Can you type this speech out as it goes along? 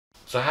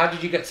So how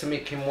did you get to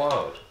meet Kim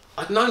Wilde?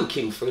 I'd known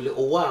Kim for a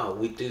little while.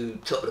 We'd do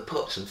Top of the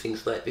Pops and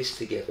things like this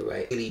together,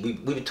 right? We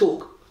would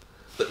talk,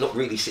 but not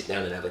really sit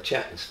down and have a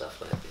chat and stuff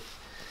like this.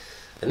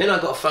 And then I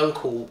got a phone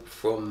call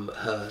from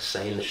her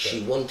saying that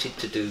she wanted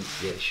to do,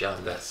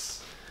 Sean,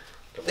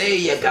 there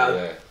you go.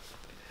 Yeah.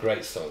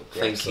 Great song.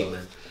 Thank you,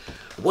 man.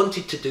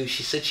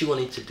 She said she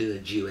wanted to do a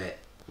duet,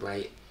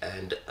 right?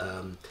 And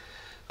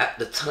at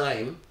the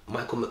time,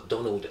 Michael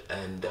McDonald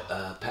and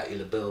Patti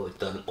LaBelle had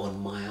done On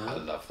My Own. I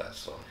love that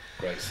song.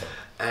 Great song.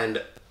 And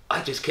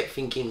I just kept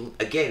thinking,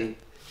 again,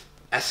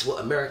 that's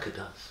what America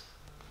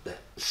does.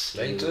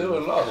 They do a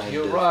lot.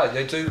 You're right.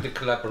 They do the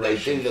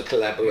collaborations. They do the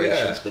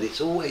collaborations, yeah. but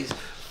it's always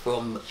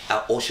from,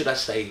 or should I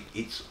say,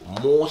 it's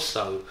more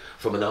so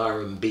from an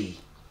R&B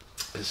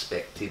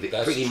perspective.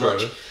 That's pretty true.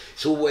 much,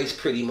 it's always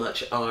pretty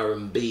much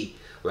R&B,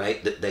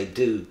 right? That they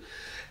do,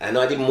 and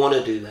I didn't want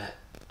to do that.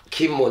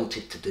 Kim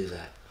wanted to do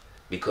that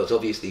because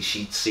obviously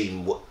she'd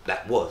seen what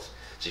that was.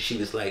 So she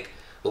was like,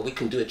 "Well, we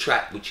can do a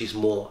track which is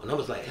more," and I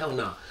was like, "Hell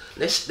no."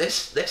 Let's.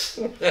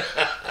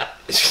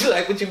 She's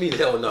like, "What do you mean,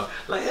 hell no?"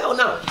 Like, hell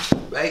no,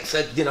 right?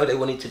 So, you know, they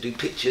wanted to do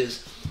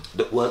pictures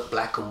that weren't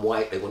black and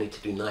white. They wanted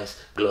to do nice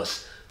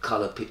gloss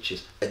color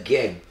pictures.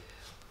 Again,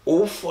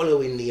 all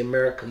following the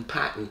American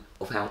pattern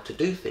of how to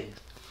do things.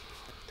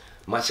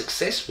 My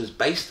success was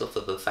based off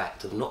of the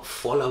fact of not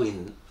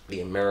following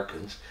the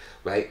Americans,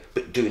 right,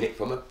 but doing it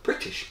from a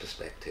British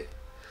perspective.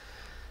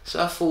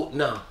 So I thought,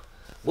 no,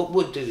 what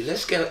we'll do,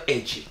 let's go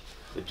edgy.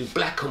 We'll do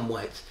black and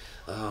white.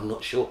 I'm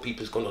not sure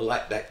people's gonna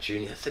like that,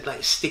 Junior. I said,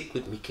 like, stick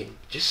with me, Kim.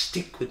 Just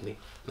stick with me,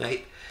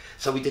 right?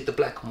 So we did the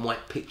black and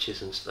white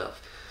pictures and stuff.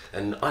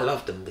 And I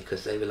loved them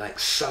because they were like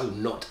so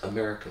not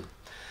American.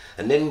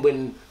 And then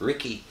when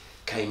Ricky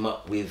came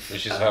up with...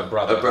 Which is her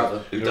brother.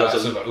 Who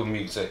does a lot of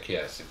music,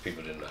 yes, if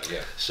people didn't know,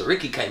 yeah. So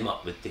Ricky came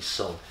up with this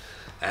song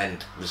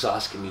and was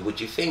asking me, what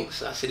do you think?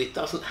 So I said, it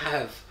doesn't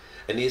have,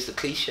 and here's the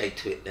cliche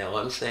to it now,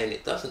 I'm saying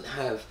it doesn't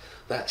have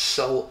that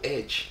soul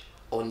edge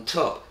on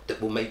top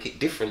that will make it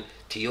different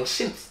to your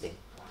synth thing.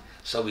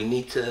 So we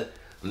need to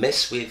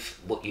mess with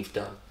what you've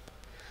done.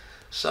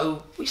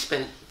 So we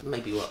spent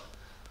maybe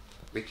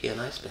Ricky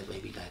and I spent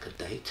maybe like a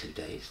day, 2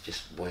 days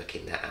just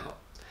working that out.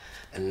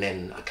 And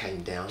then I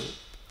came down,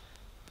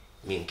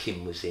 me and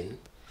Kim was in.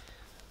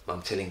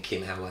 I'm telling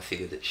Kim how I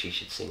figured that she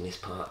should sing this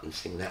part and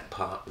sing that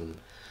part, and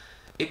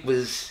it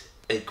was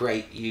a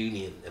great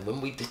union. And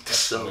when we did the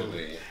song,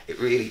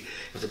 it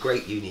was a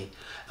great union.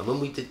 And when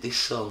we did this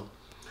song,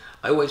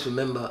 I always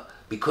remember,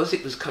 because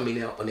it was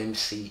coming out on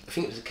MC, I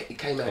think it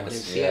came out on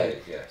MCA.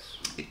 Yes.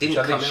 It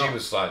didn't come out. She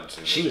was signed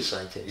to. She was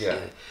signed to, yeah.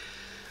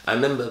 I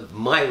remember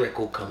my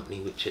record company,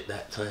 which at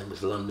that time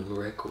was London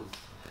Records.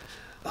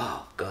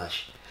 Oh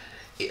gosh,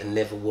 it'll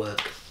never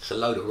work. It's a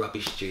load of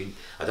rubbish tune.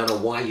 I don't know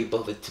why you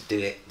bothered to do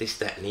it, this,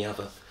 that and the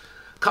other.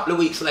 A couple of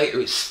weeks later,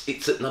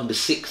 it's at number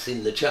 6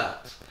 in the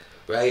charts,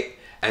 right?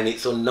 And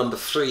it's on number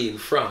 3 in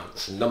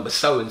France, and number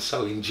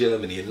so-and-so in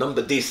Germany, and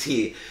number this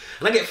here.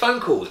 And I get phone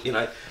calls, you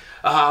know,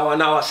 "Oh, I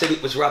know I said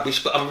it was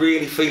rubbish, but I'm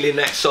really feeling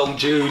that song,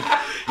 Jude.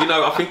 You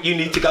know, I think you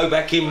need to go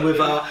back in with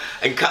her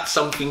and cut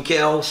something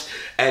else.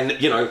 And,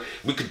 you know,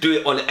 we could do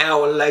it on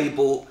our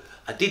label."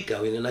 I did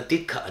go in and I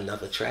did cut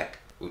another track,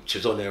 which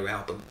was on her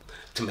album,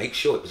 to make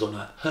sure it was on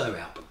her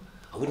album.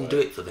 I wouldn't do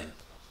it for them.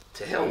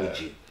 To hell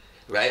with you,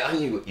 right? I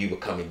knew where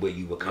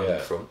you were coming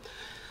from.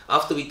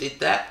 After we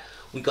did that,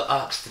 we got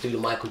asked to do the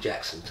Michael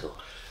Jackson tour,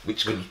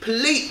 which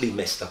completely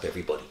messed up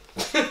everybody.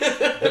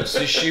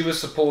 So she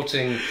was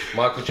supporting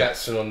Michael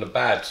Jackson on the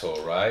Bad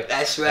tour, right?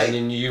 That's right. And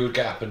then you would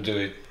get up and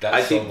do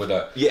song with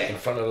her in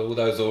front of all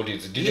those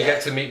audiences. Did you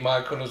get to meet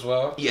Michael as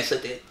well? Yes, I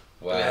did.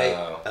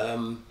 Wow.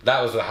 Right?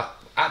 That was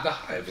at the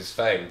height of his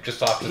fame,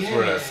 just after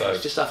Thriller. So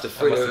just after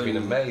Thriller. That must have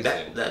been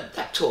amazing.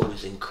 That tour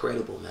was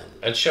incredible, man.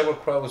 And Sheryl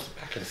Crow was the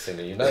backing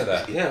singer, you know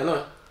that? Yeah, I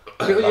know.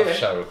 I love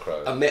Sheryl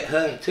Crow. I met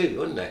her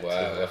too on that tour.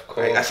 Of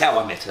course. Right? That's how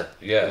I met her.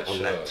 Yeah,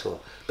 on that tour.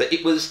 But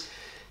it was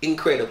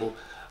incredible.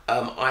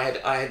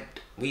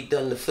 We'd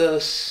done the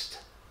first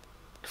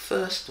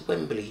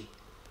Wembley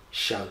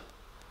show.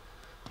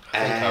 I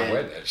think I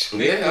went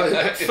actually.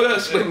 Yeah,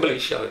 first Wembley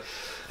show,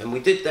 and we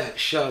did that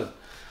show,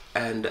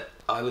 and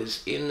I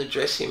was in the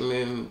dressing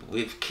room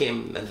with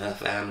Kim and her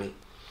family,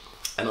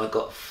 and I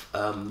got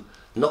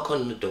knock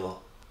on the door,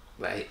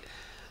 right,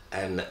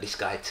 and this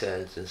guy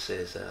turns and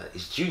says,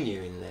 "Is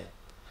Junior in there?"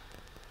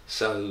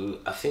 So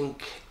I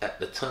think at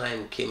the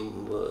time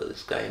Kim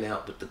was going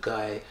out with the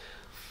guy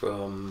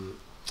from,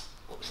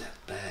 what was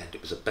that band?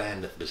 It was a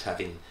band that was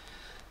having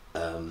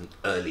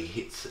early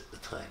hits at the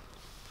time.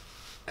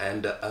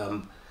 And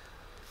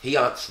he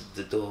answered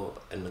the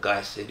door and the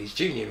guy said, "Is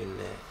Junior in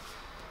there?"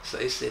 So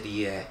he said,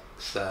 "Yeah."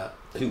 So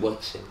who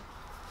wants him?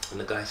 And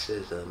the guy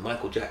says,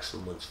 "Michael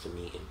Jackson wants to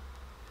meet him."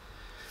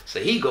 So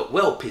he got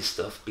well pissed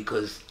off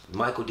because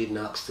Michael didn't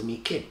ask to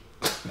meet Kim.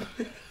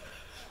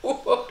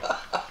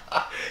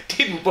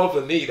 Didn't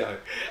bother me though.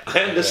 I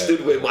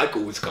understood where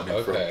Michael was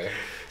coming from.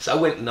 So I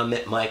went and I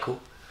met Michael,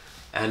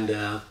 and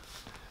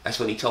that's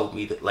when he told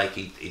me that, like,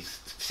 his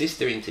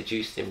sister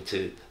introduced him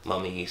to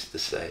Mummy used to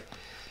say,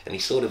 and he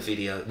saw the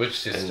video. Which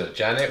sister?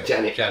 Janet?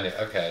 Janet. Janet,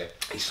 okay.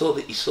 He saw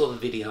the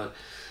video,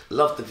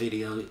 loved the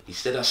video. He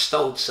said, I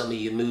stole some of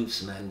your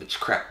moves, man, which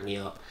cracked me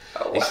up.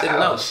 Oh, he wow. said,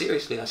 no,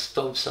 seriously, I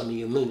stole some of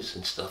your moves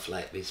and stuff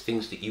like this,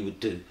 things that you would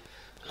do.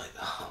 I'm like,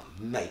 oh,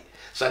 mate.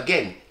 So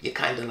again, you're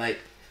kind of like,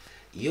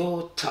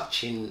 you're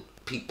touching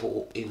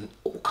people in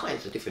all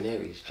kinds of different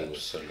areas, Junior.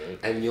 Absolutely.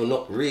 And you're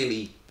not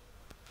really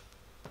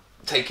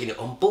taking it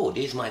on board.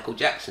 Here's Michael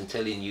Jackson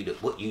telling you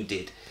that what you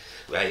did,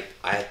 right,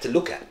 I had to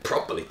look at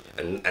properly.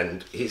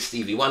 And here's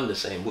Stevie Wonder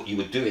saying what you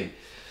were doing.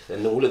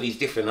 And all of these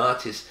different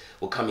artists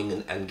were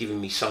coming and giving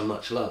me so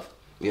much love,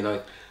 you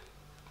know.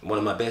 One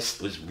of my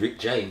best was Rick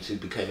James, who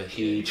became a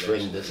huge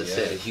friend, as I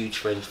said, a huge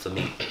friend for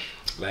me,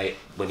 right,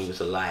 when he was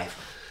alive.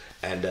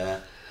 And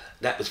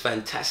that was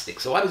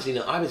fantastic. So I was in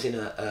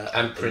a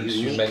and Prince,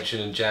 you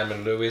mentioned, and Jam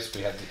and Lewis.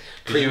 We had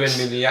you were in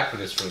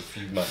Minneapolis for a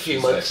few months. A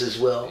few months as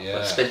well. Yeah.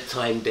 I spent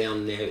time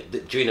down there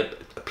during a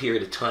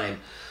period of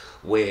time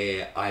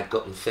where I'd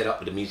gotten fed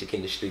up with the music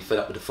industry, fed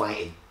up with the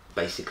fighting,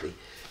 basically.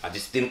 I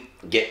just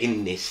didn't get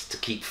in this to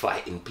keep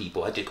fighting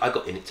people. I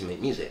got in it to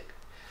make music.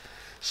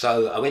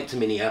 So I went to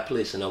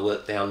Minneapolis and I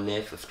worked down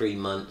there for 3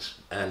 months,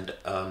 and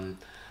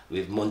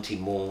with Monty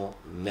Moore,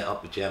 met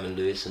up with Jam and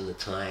Lewis in the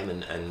time,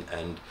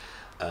 and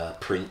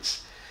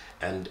Prince,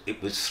 and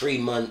it was 3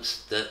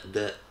 months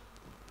that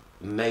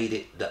made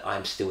it that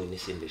I'm still in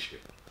this industry.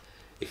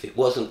 If it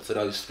wasn't for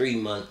those 3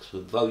 months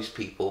with those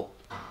people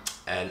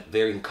and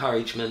their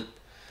encouragement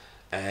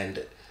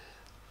and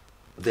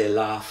their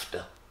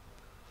laughter,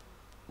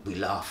 we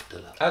laughed a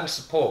lot. And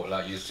support,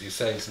 like you're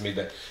saying to me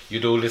that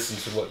you'd all listen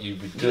to what you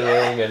were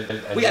doing,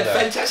 and we had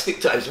fantastic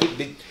times. We'd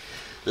be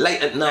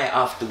late at night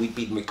after we'd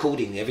been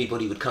recording.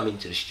 Everybody would come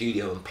into the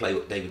studio and play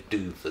what they would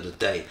do for the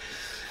day,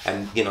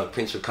 and you know,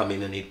 Prince would come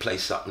in and he'd play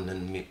something,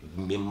 and me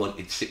and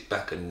Monty'd sit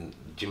back, and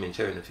Jim and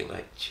Terry, and think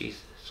like,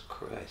 Jesus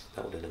Christ,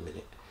 hold on a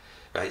minute,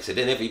 right? So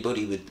then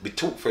everybody would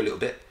talk for a little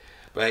bit,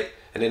 right,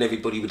 and then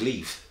everybody would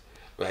leave,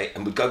 right,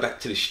 and we'd go back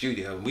to the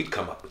studio and we'd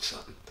come up with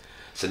something.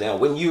 So now,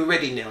 when you're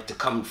ready now to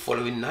come the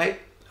following night,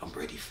 I'm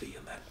ready for you,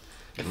 man.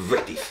 I'm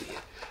ready for you,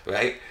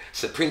 right?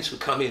 So Prince would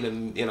come in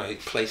and, you know,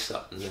 he'd play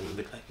something, and we'd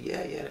be like,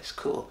 yeah, that's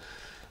cool.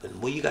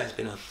 And what you guys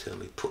been up to? And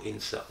we'd put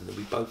in something, and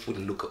we both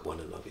wouldn't look at one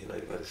another, you know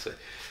what I say?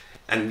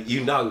 And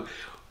you know,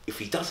 if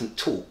he doesn't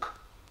talk,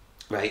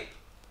 right,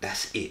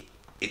 that's it.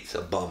 It's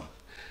a bomb.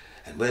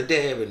 And we're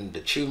there, and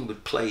the tune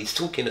would play. He's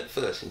talking at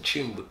first, and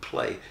tune would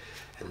play,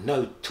 and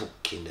no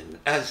talking. And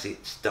as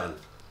it's done,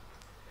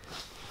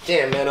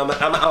 damn, man, loved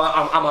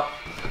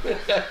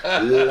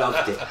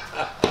it.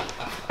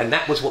 And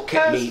that was what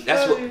kept me.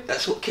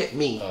 That's what kept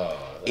me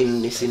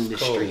in this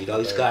industry. Cool.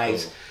 Those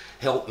guys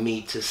helped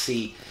me to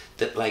see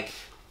that, like,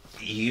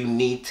 you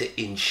need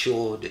to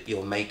ensure that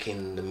you're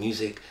making the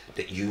music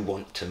that you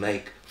want to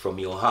make from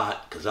your heart,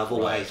 because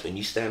otherwise, when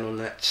you stand on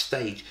that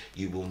stage,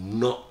 you will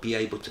not be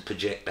able to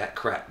project that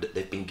crap that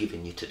they've been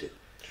giving you to do.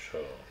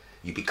 Sure.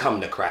 You become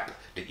the crap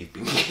that you've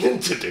been given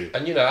to do.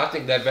 And you know, I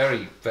think they're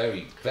very,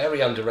 very, very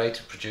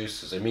underrated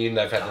producers. I mean,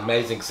 they've had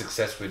amazing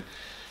success with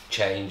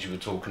Change, you were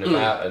talking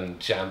about, and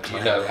Jam,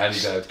 you know, and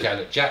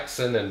Janet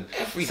Jackson, and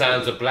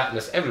Sounds of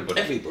Blackness,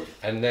 everybody.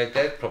 And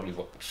they're probably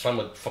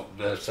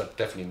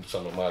definitely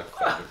some of my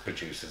favourite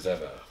producers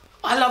ever.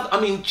 I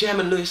mean, Jam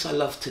and Lewis I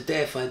love to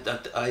death.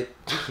 LA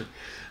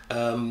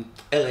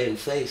and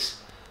Face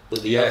were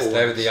the other ones. Yes,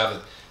 they were the other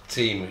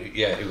team,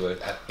 who were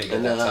big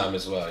at that time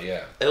as well,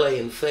 LA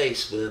and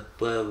Face were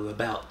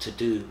about to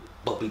do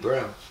Bobby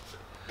Brown.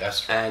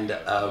 That's right. And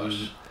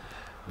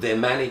their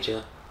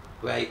manager,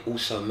 right,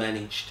 also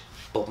managed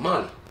Bob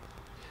Marley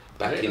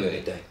back in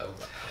the day. Oh,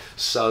 wow.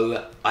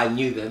 So I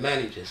knew their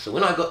manager. So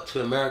when I got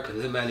to America,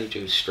 their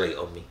manager was straight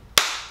on me.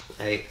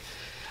 Hey,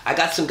 I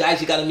got some guys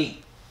you gotta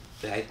meet.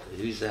 Right,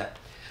 who's that?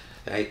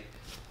 Right,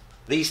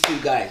 these two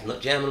guys,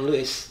 not Jam and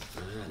Lewis,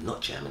 not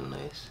Jam and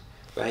Lewis.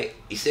 Right,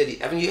 he said,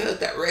 haven't you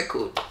heard that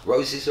record,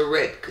 Roses Are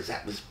Red? Because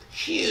that was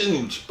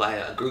huge by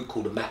a group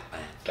called the Mac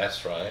Band.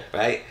 That's right.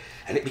 Right,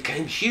 and it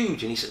became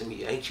huge. And he said to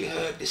me, ain't you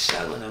heard this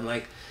song? And I'm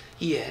like,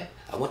 yeah,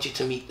 I want you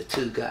to meet the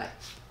two guys.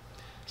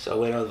 So I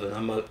went over and I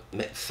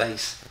met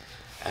Face,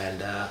 and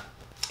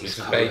this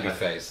is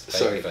Babyface.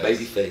 Sorry,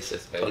 Babyface.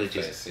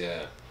 Apologies. Babyface,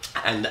 yeah.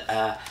 And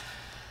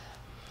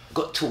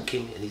got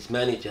talking, and his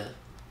manager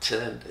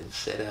turned and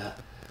said,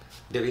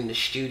 they're in the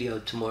studio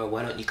tomorrow,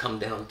 why don't you come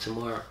down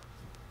tomorrow?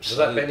 Was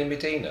that Benny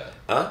Medina?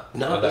 Huh?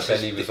 No, that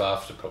Benny was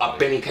after, probably.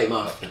 Benny came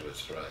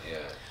afterwards, right, yeah.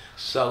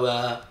 So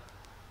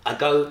I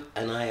go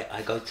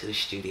to the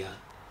studio,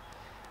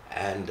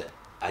 and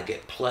I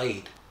get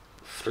played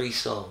 3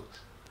 songs.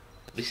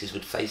 This is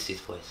with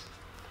Face's voice.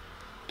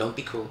 Don't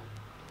Be Cruel,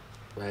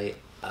 right?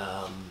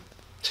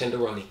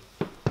 Tenderoni.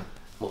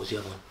 What was the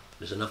other one?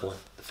 There's another one,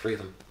 the 3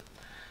 of them.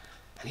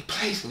 And he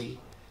plays me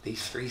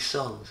these 3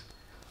 songs,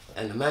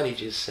 and the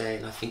manager's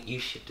saying, I think you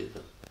should do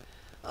them.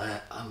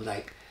 I'm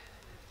like,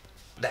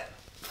 that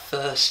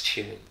first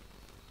tune,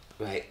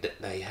 right,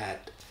 that they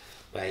had,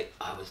 right,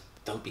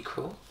 Don't Be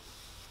Cruel.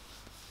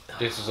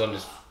 This was on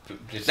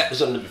that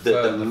was on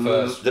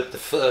the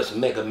first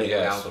mega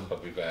yes, album.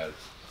 Probably bad.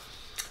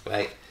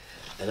 right?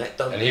 And that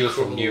don't. And he was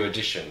from New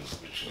Edition,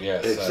 which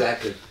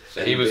exactly.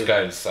 So he was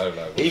going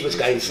solo. He was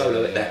going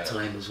solo at that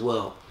time as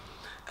well,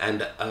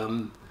 and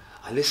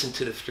I listened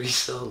to the 3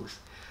 songs,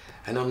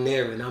 and I'm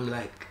there, and I'm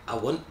like, I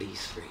want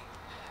these 3,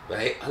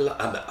 right?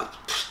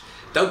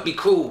 Don't Be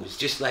Cruel. It's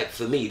just like,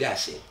 for me,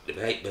 that's it,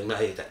 right? When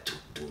I hear that,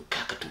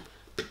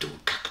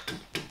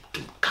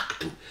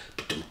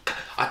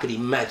 I could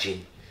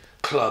imagine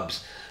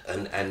clubs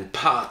and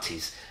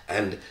parties,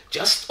 and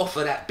just off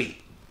of that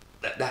beat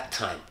at that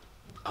time,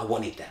 I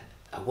wanted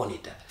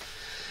that.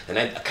 And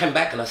I came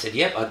back and I said,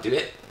 yep, I'd do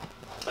it.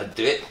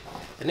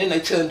 And then they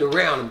turned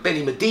around and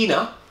Benny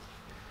Medina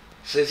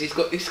says he's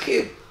got this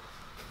kid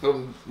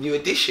from New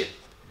Edition.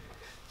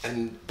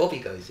 And Bobby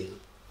goes in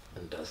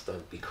and does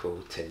Don't Be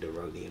Cruel,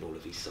 Tenderoni and all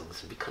of these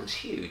songs and becomes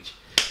huge.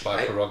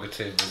 My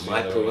Prerogative.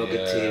 My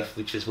Prerogative,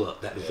 which was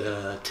what? That was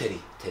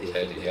Teddy.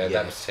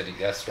 That was Teddy,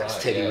 that's right.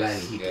 That's Teddy Riley,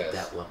 he did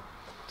that one.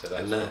 So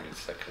that was probably the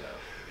second album.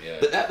 Yeah.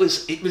 But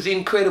it was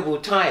incredible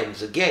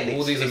times again.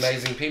 All these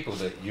amazing people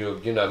that you're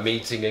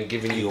meeting and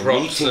giving you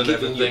props and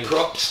giving everything. You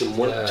props and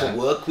wanting to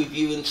work with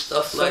you and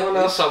stuff like that.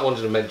 Someone else I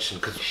wanted to mention,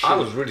 because I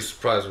was really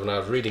surprised when I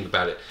was reading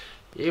about it.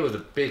 He was a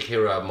big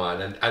hero of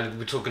mine, and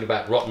we're talking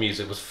about rock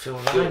music, was Phil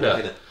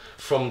Lynot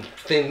from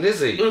Thin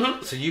Lizzy.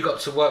 Mm-hmm. So you got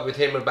to work with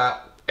him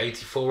about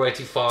 84,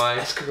 85.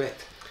 That's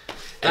correct.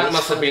 That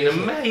must have been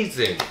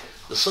amazing.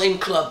 The same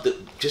club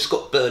that just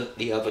got burnt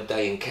the other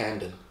day in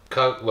Camden.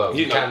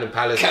 Camden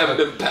Palace.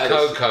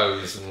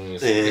 Coco's and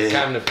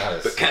Camden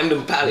Palace. But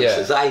Camden Palace,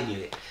 as I knew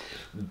it,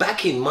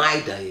 back in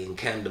my day in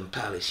Camden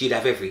Palace, you'd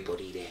have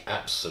everybody there.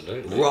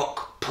 Absolutely.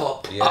 Rock,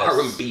 pop,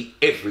 R&B,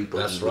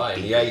 everybody. That's right.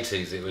 In the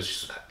 80s, it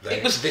was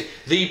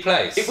the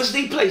place. It was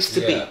the place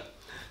to be.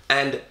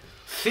 And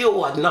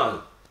Phil, I'd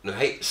known,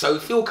 right? So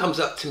Phil comes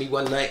up to me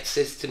one night,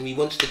 says to me, he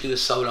wants to do a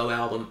solo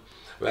album,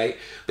 right?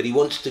 But he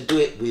wants to do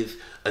it with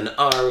an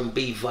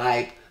R&B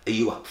vibe. Are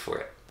you up for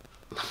it?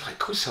 I'm like, of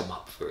course I'm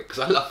up for it, because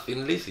I love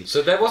Thin Lizzy.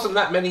 So there wasn't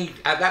that many,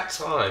 at that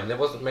time, there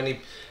wasn't many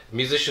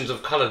musicians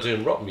of colour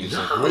doing rock music,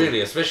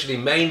 really, especially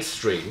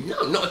mainstream.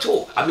 No, not at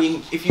all. I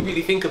mean, if you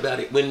really think about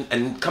it,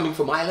 and coming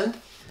from Ireland,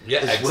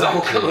 exactly.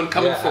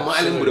 Coming from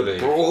Ireland with a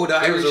broad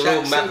Irish accent. He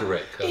was a real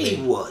maverick.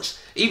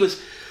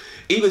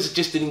 He was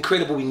just an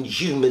incredible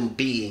human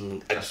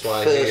being,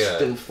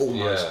 first and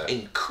foremost.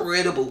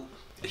 Incredible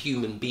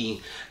human being.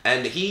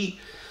 And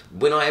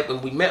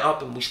when we met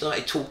up and we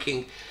started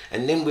talking,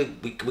 and then we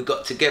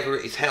got together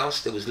at his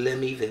house. There was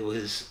Lemmy, there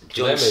was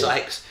John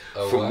Sykes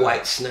from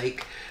White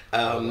Snake,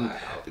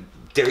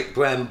 Derek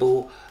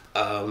Bramble,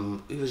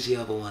 who was the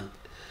other one?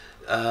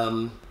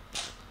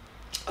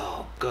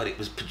 Oh God, it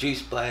was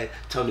produced by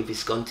Tony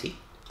Visconti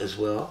as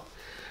well,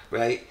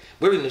 right?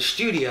 We're in the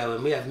studio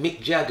and we have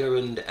Mick Jagger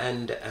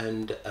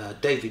and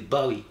David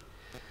Bowie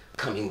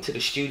coming to the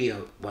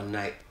studio one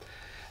night,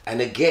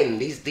 and again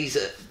these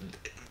are.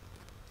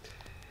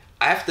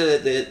 After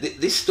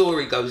this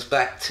story goes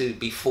back to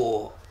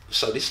before,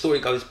 so this story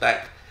goes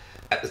back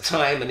at the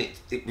time, and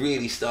it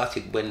really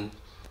started when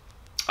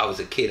I was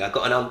a kid. I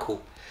got an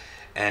uncle,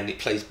 and he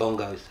plays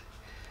bongos,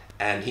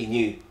 and he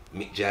knew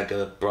Mick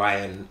Jagger,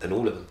 Brian, and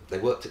all of them. They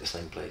worked at the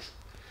same place.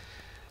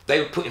 They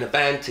were putting a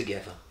band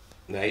together,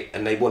 right?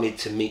 And they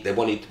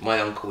wanted my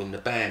uncle in the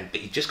band,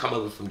 but he'd just come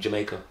over from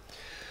Jamaica,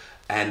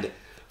 and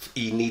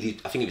he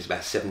needed, I think he was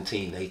about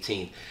 17,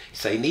 18,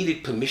 so he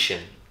needed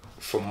permission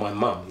from my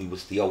mum, who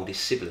was the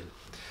oldest sibling.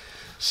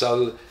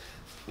 So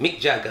Mick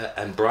Jagger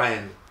and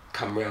Brian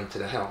come round to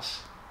the house,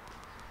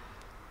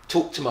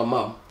 talk to my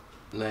mum,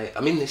 right?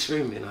 I'm in this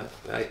room,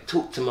 right?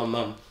 Talk to my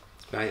mum,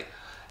 right?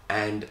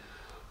 And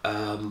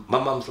my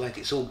mum's like,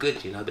 it's all good,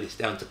 but it's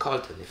down to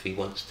Carlton if he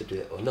wants to do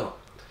it or not.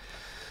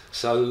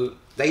 So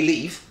they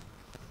leave,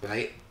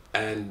 right?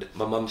 And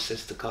my mum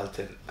says to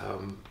Carlton,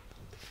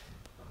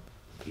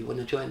 you want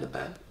to join the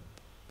band?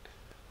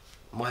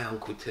 My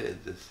uncle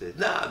turns and says,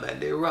 nah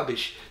man, they're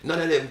rubbish. None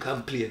of them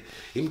can play.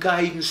 Him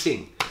can't even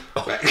sing.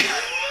 Right?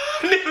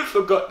 I never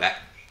forgot that.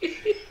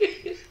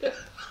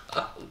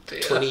 Oh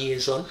dear. 20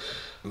 years on,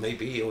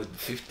 maybe, or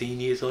 15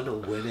 years on, or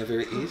whenever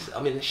it is,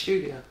 I'm in the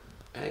studio,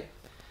 right?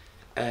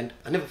 And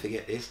I never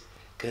forget this,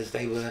 because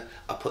they were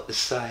up at the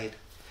side.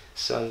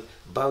 So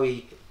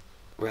Bowie,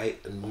 right,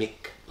 and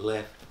Mick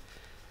left,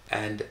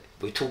 and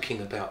we're talking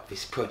about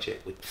this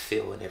project with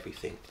Phil and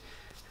everything.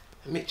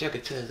 And Mick Jagger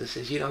turns and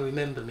says, you don't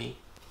remember me?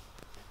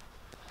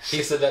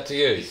 He said that to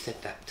you? He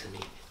said that to me.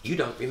 You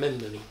don't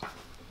remember me.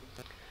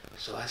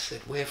 So I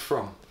said, where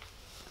from?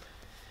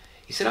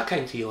 He said, I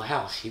came to your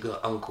house. You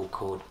got an uncle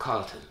called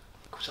Carlton.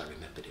 Of course I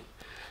remembered him.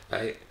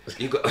 Right?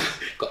 You got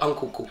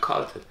uncle called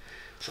Carlton.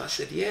 So I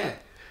said, yeah.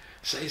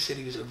 So he said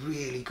he was a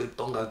really good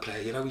bongo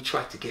player. We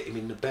tried to get him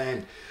in the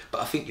band,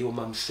 but I think your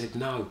mum said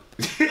no.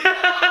 He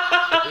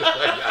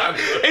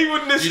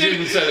wouldn't have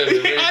said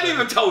it. I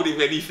never told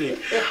him anything.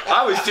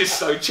 I was just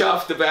so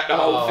chuffed about the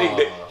whole thing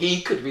that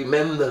he could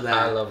remember that.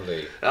 How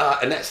lovely.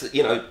 And that's,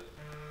 the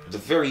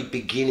very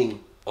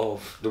beginning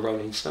of the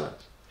Rolling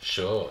Stones.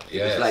 Sure,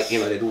 yes. It was like,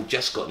 they'd all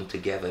just gotten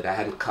together. They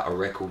hadn't cut a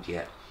record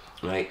yet,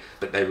 right?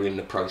 But they were in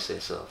the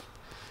process of.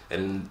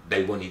 and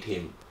they wanted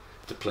him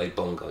to play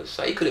bongos.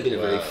 So he could have been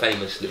a very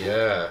famous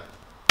little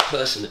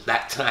person at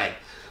that time.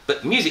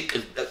 But music,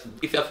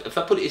 if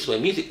I put it this way,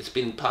 music has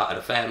been part of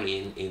the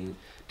family in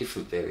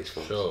different various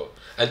forms. Sure.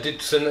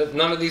 And so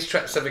none of these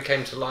tracks ever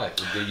came to life?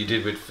 You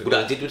did with Phil? What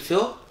I did with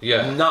Phil?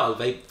 Yeah. No,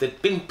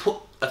 they've been put,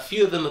 a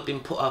few of them have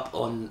been put up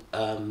on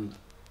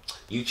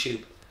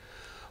YouTube,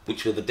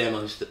 which were the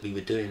demos that we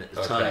were doing at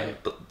the time.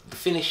 But the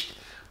finished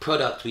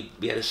product,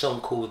 we had a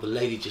song called "The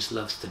Lady Just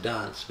Loves to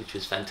Dance," which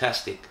was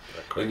fantastic.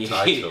 Great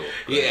title.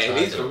 Yeah,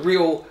 it's a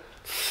real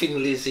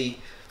Thin Lizzy,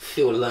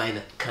 Phil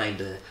Lynot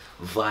kind of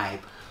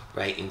vibe,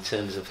 right, in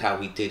terms of how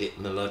we did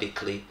it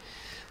melodically.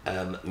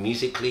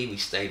 Musically, we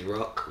stayed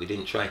rock. We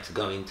didn't try to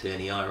go into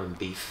any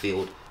R&B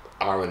field,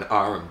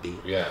 R&B.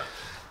 Yeah.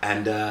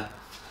 And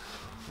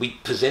we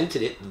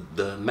presented it,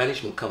 the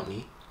management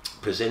company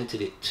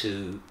presented it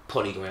to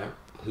Polygram,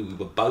 who we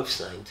were both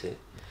signed to.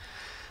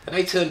 And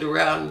they turned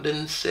around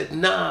and said,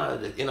 nah,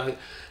 you know,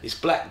 this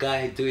black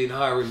guy doing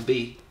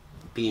R&B,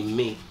 being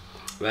me,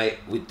 right,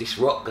 with this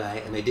rock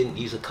guy, and they didn't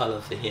use a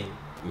colour for him,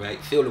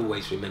 right? Phil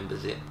always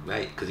remembers it,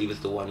 right, because he was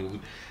the one who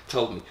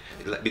told me,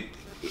 like,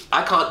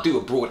 I can't do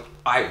a broad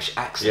Irish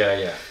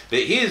accent. Yeah. But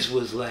his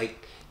was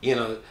like, you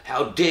know,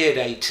 how dare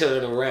they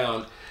turn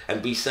around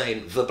and be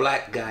saying, the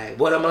black guy,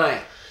 what am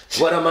I?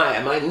 What am I?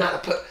 Am I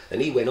not a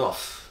And he went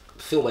off.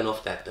 Phil went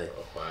off that day.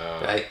 Oh,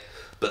 wow. Right?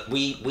 But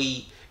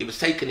it was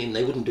taken in,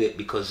 they wouldn't do it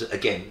because,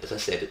 again, as I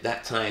said, at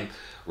that time,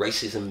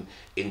 racism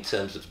in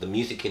terms of the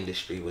music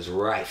industry was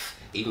rife,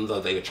 even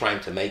though they were trying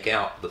to make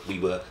out that we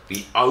were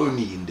the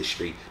only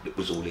industry that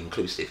was all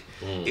inclusive.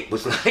 It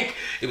was like,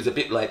 it was a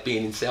bit like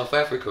being in South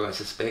Africa, I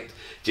suspect.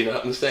 Do you know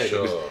what I'm saying?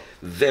 Sure. It was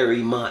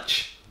very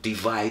much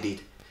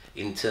divided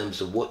in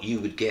terms of what you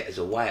would get as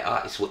a white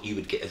artist, what you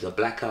would get as a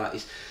black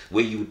artist,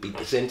 where you would be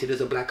presented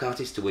as a black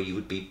artist to where you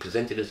would be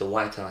presented as a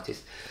white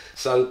artist.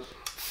 So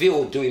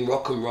Phil doing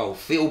rock and roll,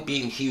 Phil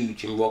being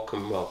huge in rock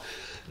and roll,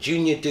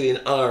 Junior doing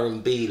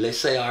R&B, let's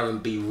say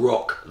R&B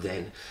rock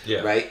then,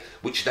 right,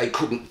 which they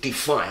couldn't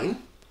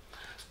define.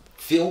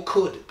 Phil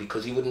could,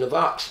 because he wouldn't have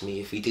asked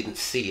me if he didn't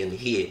see and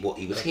hear what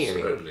he was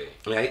hearing,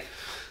 right?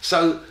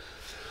 So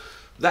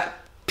that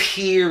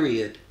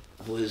period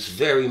was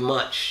very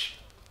much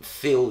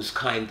Phil's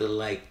kind of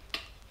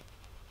like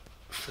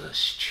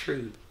first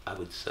true, I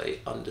would say,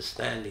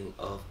 understanding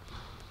of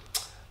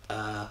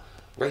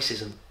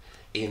racism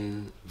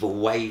in the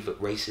way that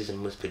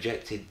racism was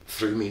projected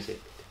through music.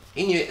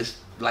 He knew it as,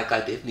 like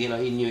I did, you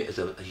know, he knew it as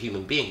a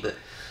human being, but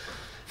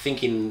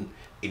thinking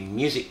in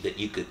music that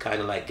you could kind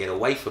of like get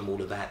away from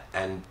all of that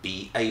and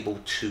be able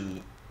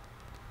to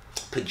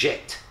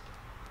project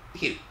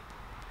you.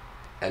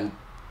 And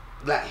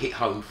that hit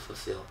home for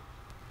Phil.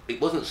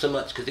 It wasn't so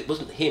much because it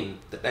wasn't him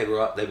that they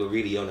were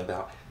really on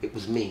about, it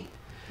was me.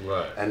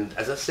 Right. And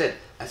as I said,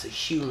 as a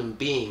human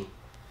being,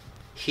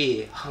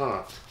 here,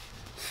 heart,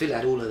 Phil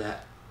had all of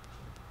that.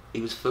 He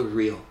was for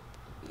real.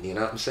 You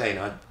know what I'm saying?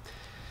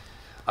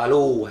 I'll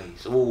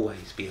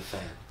always be a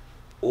fan.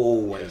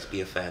 Always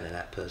be a fan of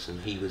that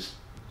person. He was,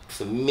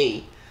 for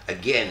me,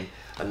 again,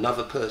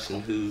 another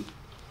person who...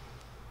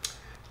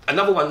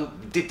 Another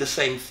one did the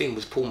same thing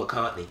was Paul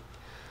McCartney.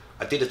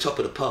 I did a Top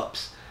of the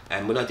Pops,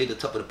 and when I did the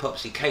Top of the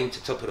Pops, he came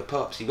to Top of the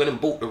Pops. He went and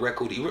bought the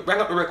record. He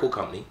rang up the record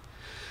company,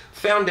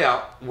 found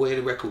out where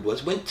the record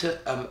was, went to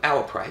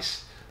Our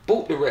Price,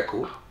 bought the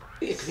record.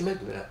 Yeah, because he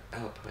made me that,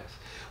 Our Price.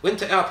 Went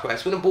to Our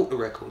Price, went and bought the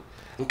record,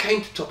 and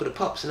came to Top of the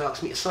Pops and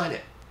asked me to sign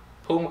it.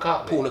 Paul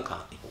McCartney? Paul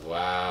McCartney.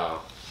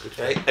 Wow.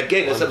 Okay?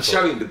 Again, as I'm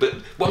showing you, but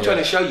what I'm trying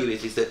to show you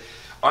is that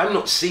I'm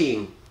not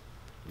seeing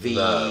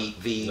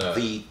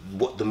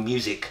what the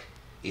music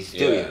is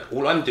doing.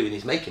 All I'm doing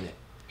is making it.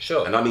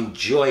 Sure. And I'm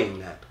enjoying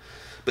that.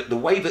 But the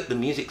way that the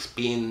music's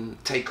being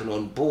taken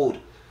on board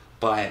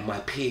by my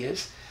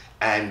peers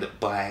and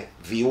by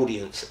the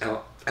audience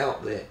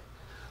out there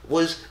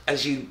was,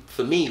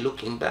 for me,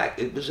 looking back,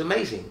 it was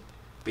amazing.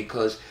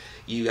 Because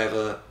you have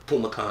a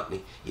Paul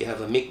McCartney, you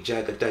have a Mick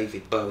Jagger,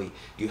 David Bowie,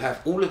 you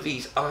have all of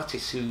these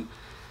artists who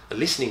are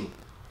listening,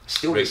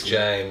 still listening.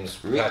 James,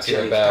 Patti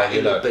LaBelle,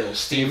 you know.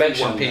 You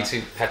mentioned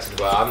Patti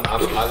LaBelle.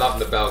 I love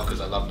LaBelle because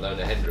I love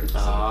Nona Hendrix.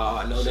 Ah,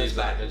 I know she's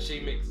that, and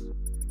she mixed.